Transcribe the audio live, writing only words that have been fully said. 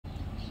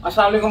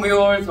Assalam alaikum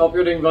viewers, hope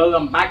you're doing well.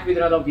 I'm back with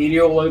another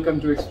video.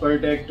 Welcome to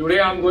Expert Tech. Today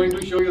I'm going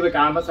to show you the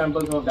camera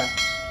samples of the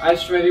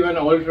S21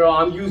 Ultra.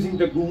 I'm using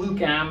the Google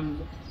Cam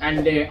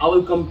and I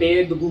will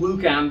compare the Google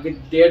Cam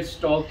with their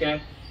stock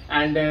cam,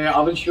 and I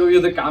will show you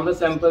the camera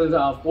samples,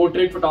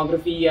 portrait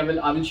photography. I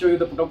will show you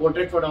the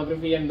portrait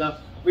photography and the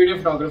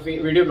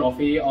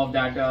videography of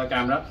that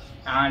camera.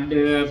 And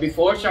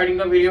before starting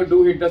the video,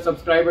 do hit the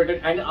subscribe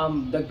button.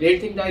 And the great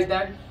thing is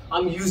that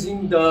I'm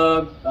using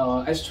the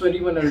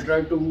S21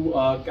 Ultra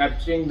to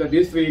capturing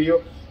this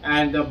video,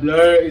 and the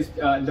blur is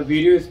the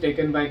video is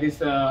taken by this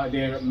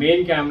their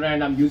main camera,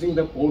 and I'm using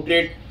the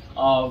portrait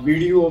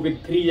video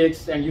with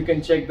 3x, and you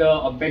can check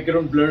the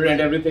background blur and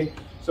everything.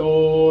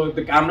 So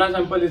the camera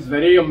sample is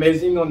very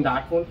amazing on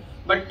that one.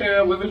 But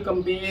we will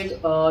compare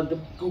the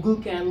Google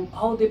Cam,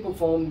 how they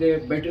perform. They're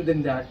better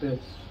than that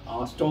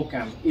stock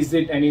cam. Is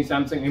it any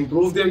Samsung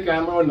improve their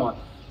camera or not?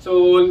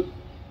 So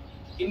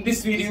in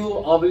this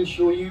video, I will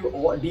show you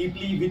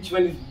deeply which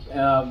one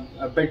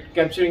is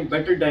capturing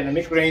better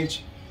dynamic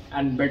range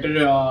and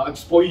better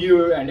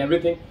exposure and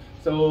everything.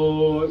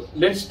 So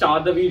let's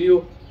start the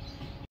video.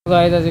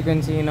 Guys, as you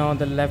can see now,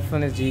 the left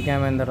one is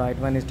gcam and the right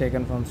one is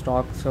taken from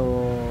stock.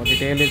 So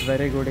detail is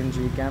very good in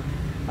gcam,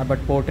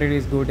 but portrait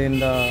is good in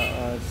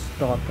the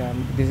stock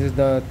cam. This is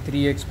the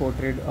 3x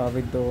portrait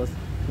with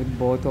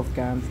both of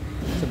cams.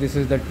 So this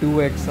is the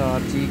 2x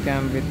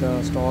gcam with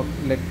the stock.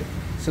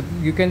 So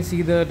you can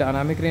see the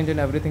dynamic range and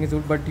everything is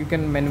good, but you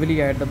can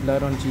manually add the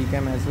blur on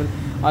gcam as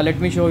well. Let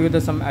me show you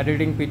some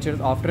editing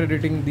pictures. After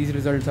editing, these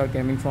results are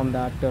coming from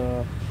that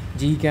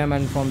gcam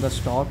and from the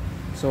stock.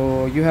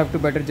 So you have to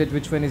better judge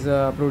which one is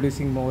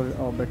producing more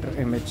better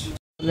image.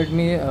 Let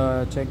me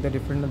check the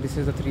different. This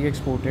is the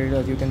 3x portrait.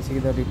 As you can see,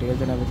 the details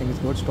and everything is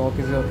good. Stock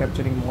is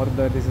capturing more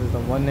blur. This is the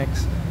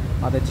 1x.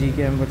 The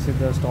gcam versus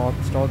the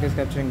stock is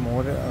capturing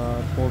more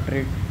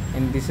portrait,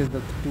 and this is the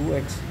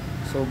 2x.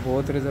 So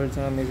both results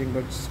are amazing,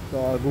 but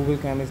Google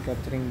Cam is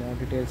capturing more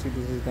details. See,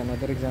 this is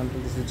another example.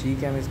 This is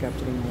gcam is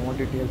capturing more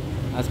detail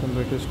as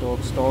compared to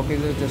stock. Stock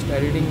is just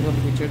editing the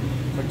picture,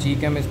 but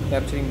gcam is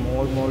capturing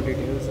more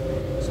details.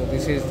 So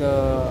this is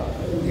the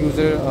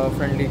user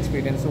friendly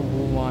experience. So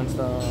who wants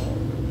the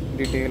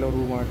detail or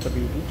who wants the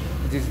beauty?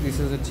 This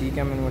is a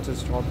gcam and versus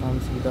stock cam.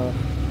 See, the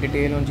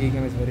detail on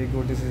gcam is very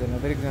good. This is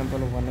another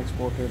example of 1x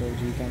portrait of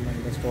gcam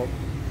and the stock.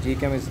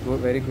 Gcam is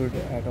good, very good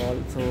at all.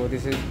 So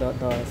this is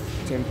the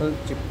simple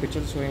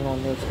picture showing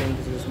on your screen.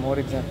 This is more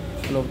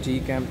example of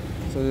gcam.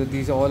 So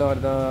these all are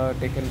the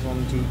taken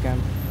from gcam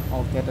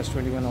of that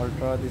S21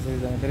 Ultra. This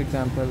is another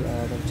example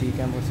of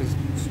gcam versus.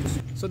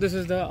 So this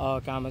is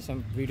the camera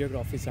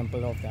videography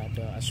sample of that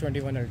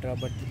S21 Ultra,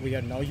 but we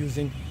are now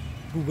using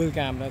Google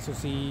camera. So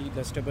see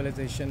the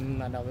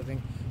stabilization and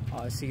everything.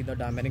 See the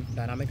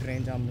dynamic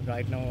range. I'm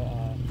right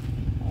now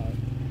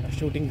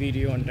shooting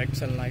video on direct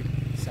sunlight.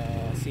 So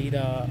see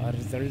the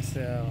results.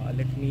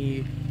 Let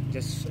me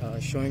just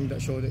show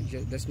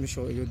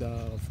you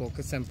the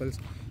focus samples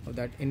of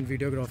that in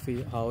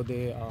videography, how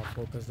they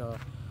focus the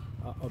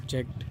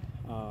object.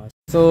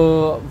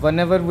 So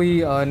whenever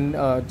we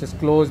just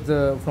close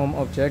from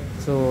object,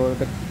 so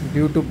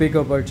due to big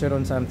aperture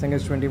on Samsung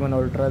S21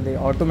 Ultra, they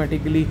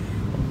automatically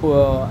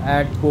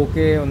add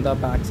bokeh on the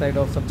back side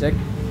of subject.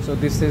 So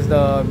this is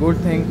the good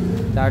thing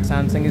that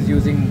Samsung is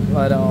using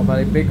a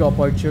very big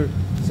aperture.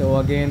 So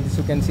again,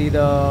 you can see the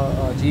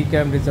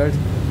gcam results,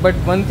 but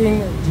one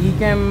thing,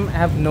 gcam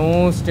have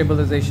no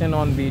stabilization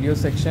on video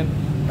section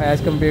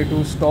as compared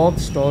to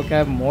stock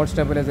have more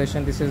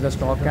stabilization. This is the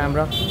stock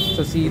camera.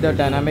 So see the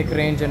dynamic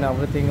range and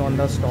everything on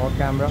the stock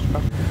camera.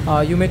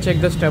 You may check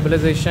the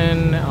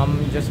stabilization.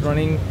 I'm just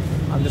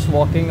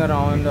walking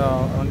around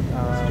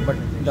but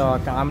the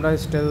camera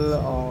is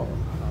still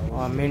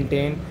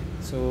maintained.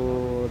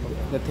 So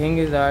the thing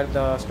is that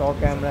the stock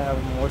camera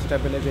have more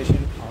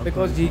stabilization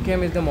because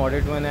gcam is the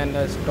modded one and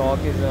the stock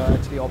is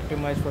actually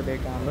optimized for their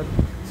camera.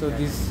 So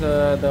this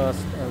the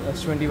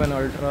S21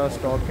 Ultra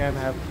stock cam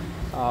have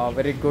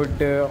very good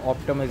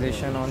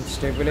optimization on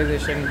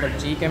stabilization, but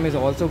gcam is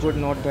also good,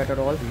 not bad at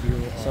all.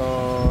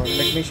 So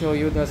let me show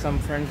you some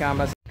front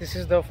cameras. This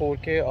is the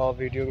 4K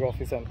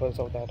videography samples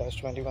of that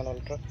S21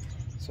 Ultra.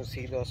 So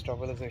see the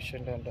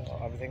stabilization and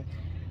everything.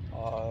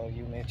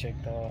 You may check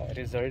the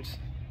results.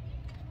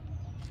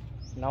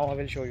 Now I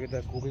will show you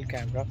the Google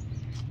camera.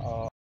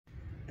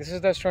 This is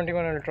the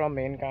S21 Ultra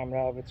main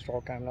camera with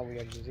stock camera we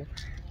are using.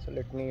 So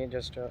let me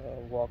just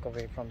walk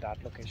away from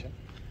that location.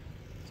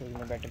 So you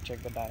may better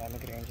check the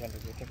dynamic range and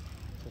everything.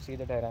 So see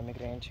the dynamic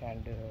range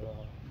and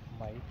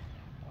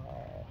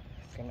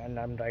and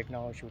I'm right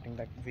now shooting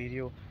that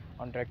video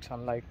on direct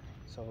sunlight.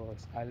 So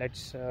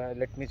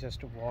let me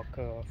just walk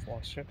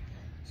faster.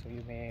 So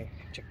you may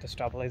check the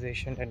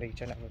stabilization and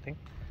each and everything.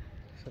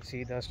 So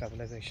see the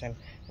stabilization,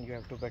 and you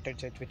have to better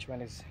judge which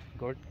one is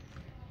good.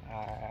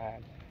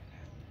 And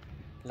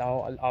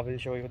now I will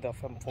show you the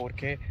from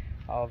 4K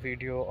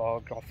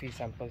videography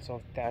samples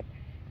of that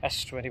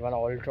S21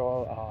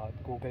 Ultra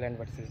Google, and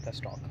what is the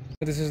stock.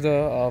 So this is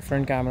the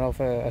front camera of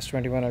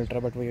S21 Ultra,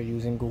 but we are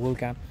using Google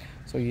Cam.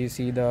 So you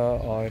see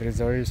the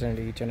results and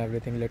each and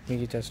everything. Let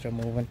me just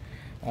move in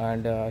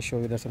and show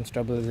you some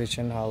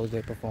stabilization, how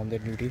they perform their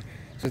duty.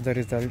 So the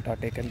result are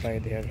taken by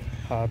their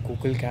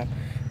Google Cam.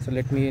 So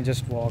let me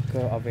just walk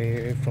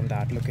away from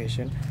that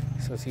location.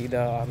 So see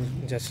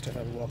I'm just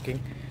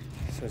walking.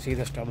 So see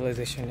the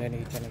stabilization and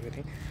each and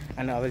everything,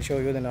 and I will show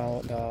you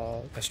now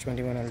the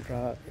S21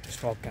 Ultra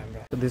stock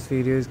camera. So this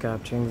video is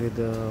capturing with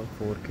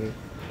 4K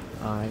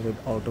and with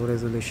auto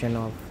resolution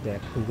of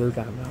that Google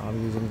camera.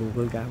 I'm using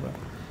Google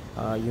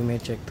camera. You may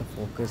check the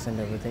focus and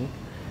everything.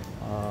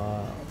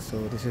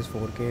 So this is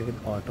 4K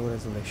with auto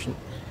resolution,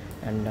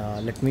 and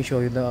let me show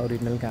you the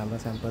original camera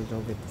samples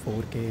of with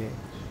 4K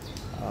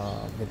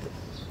with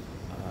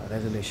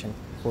resolution,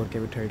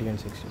 4K with 30 and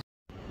 60.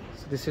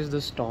 This is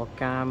the stock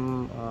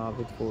cam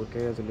with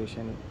 4K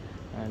resolution,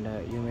 and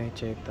you may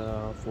check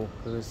the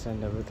focus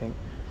and everything.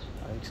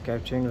 It's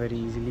capturing very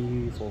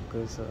easily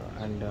focus,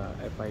 and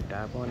if I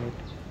tap on it,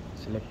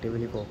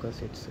 selectively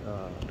focus, it's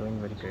doing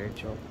very great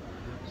job.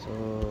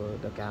 So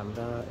the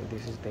camera,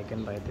 this is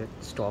taken by the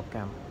stock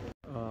cam.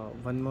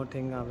 One more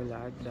thing I will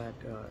add, that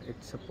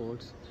it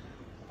supports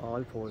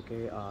all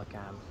 4K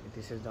cams.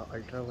 This is the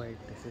ultra wide,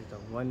 this is the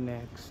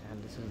 1x,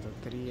 and this is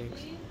the 3x,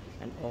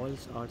 and all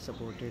are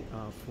supported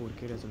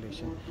 4K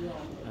resolution.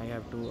 I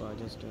have to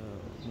just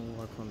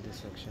move out from this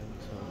section.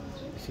 So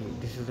see,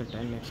 this is the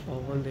 10x.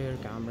 All their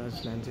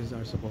cameras lenses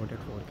are supported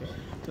 4K.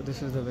 So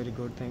this is the very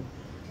good thing.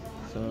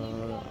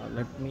 So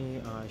let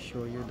me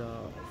show you the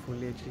full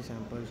HD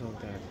samples of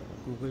that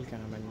Google cam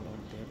and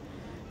not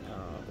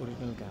their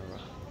original camera.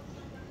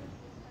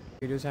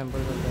 Video sample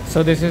of that.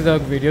 So this is the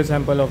video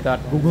sample of that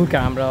Google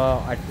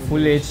camera at full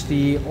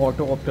HD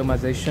auto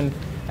optimization.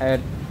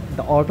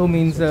 The auto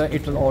means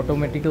it will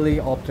automatically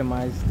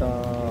optimize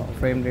the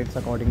frame rates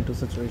according to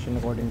situation,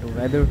 according to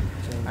weather,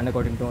 and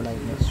according to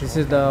lightness. This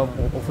is the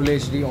full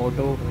HD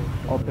auto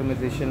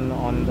optimization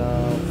on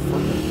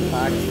the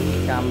back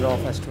camera of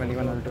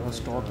S21 Ultra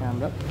stock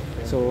camera.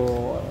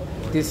 So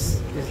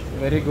this is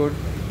very good.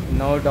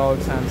 No doubt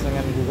Samsung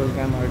and Google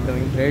Cam are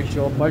doing great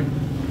job, but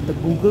the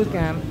Google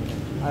Cam,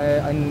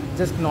 I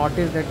just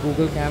noticed that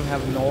Google Cam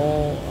have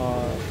no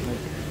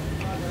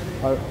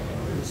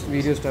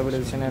video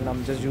stabilization, and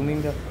I'm just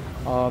zooming the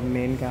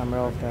main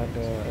camera of that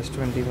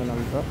S21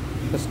 Ultra.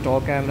 The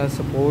stock camera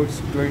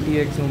supports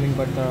 20x zooming,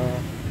 but the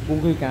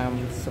Google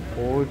Cam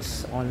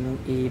supports only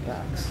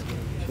 8x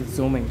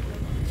zooming.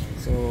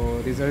 So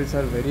results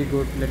are very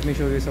good. Let me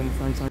show you some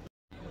front.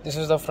 This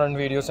is the front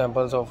video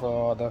samples of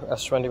the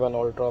S21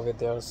 Ultra with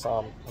their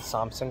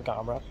Samsung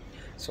camera.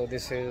 So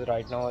this is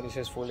right now, this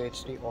is full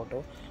HD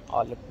auto.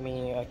 Let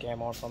me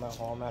came out from my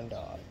home, and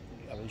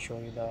I will show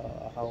you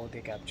how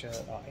they capture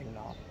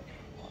on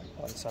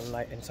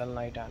sunlight, in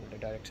sunlight and the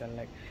direct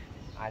sunlight,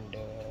 and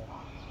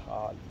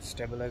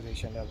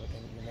stabilization,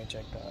 everything. You may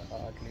check the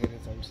clear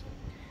results.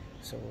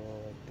 So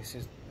this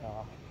is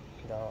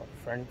the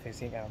front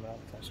facing camera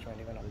of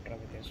S21 Ultra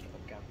with their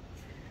stock cam.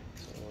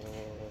 So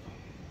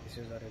this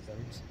is the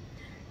results,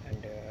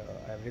 and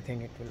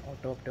everything, it will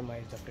auto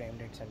optimize the frame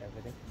rates and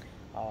everything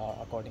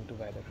according to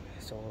weather.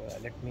 So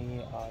let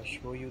me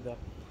show you the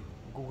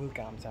Google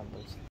Cam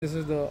samples. This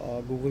is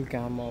the Google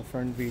Cam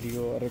front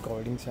video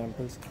recording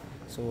samples.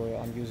 So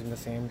I'm using the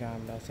same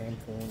camera, same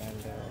phone,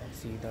 and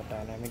see the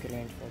dynamic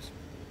range first,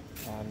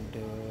 and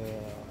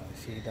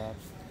see the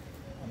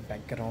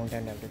background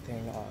and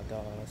everything,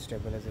 the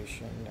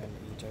stabilization and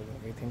each and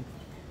everything.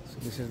 So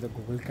this is the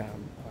Google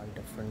Cam and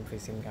the front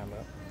facing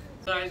camera.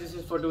 So guys, this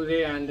is for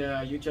today, and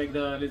you check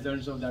the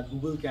results of that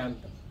Google Cam.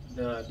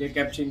 They're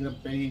capturing the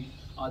very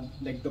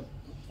like the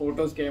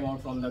photos came out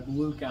from the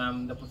Google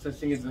Cam. The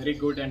processing is very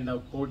good, and the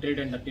portrait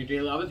and the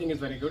detail, everything is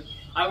very good.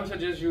 I would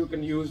suggest you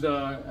can use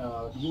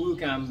the Google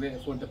Cam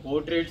for the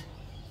portraits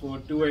for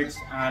 2x,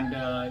 and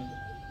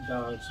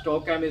the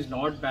stock cam is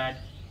not bad.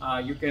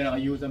 You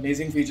can use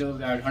amazing features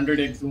that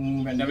 100x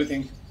zoom and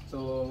everything.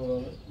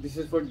 So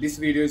this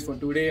video is for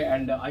today,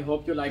 and I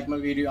hope you like my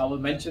video. I will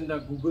mention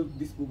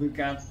this Google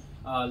Cam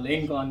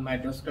link on my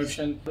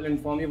description. I will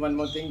inform you one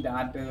more thing,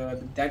 that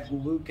that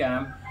Google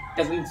Cam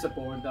doesn't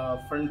support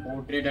the front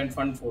portrait and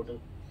front photo.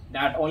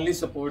 That only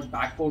supports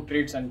back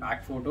portraits and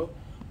back photo,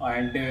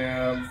 and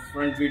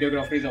front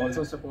videography is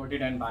also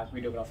supported, and back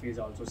videography is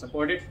also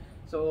supported.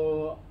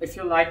 So if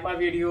you like my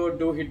video,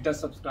 do hit the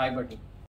subscribe button.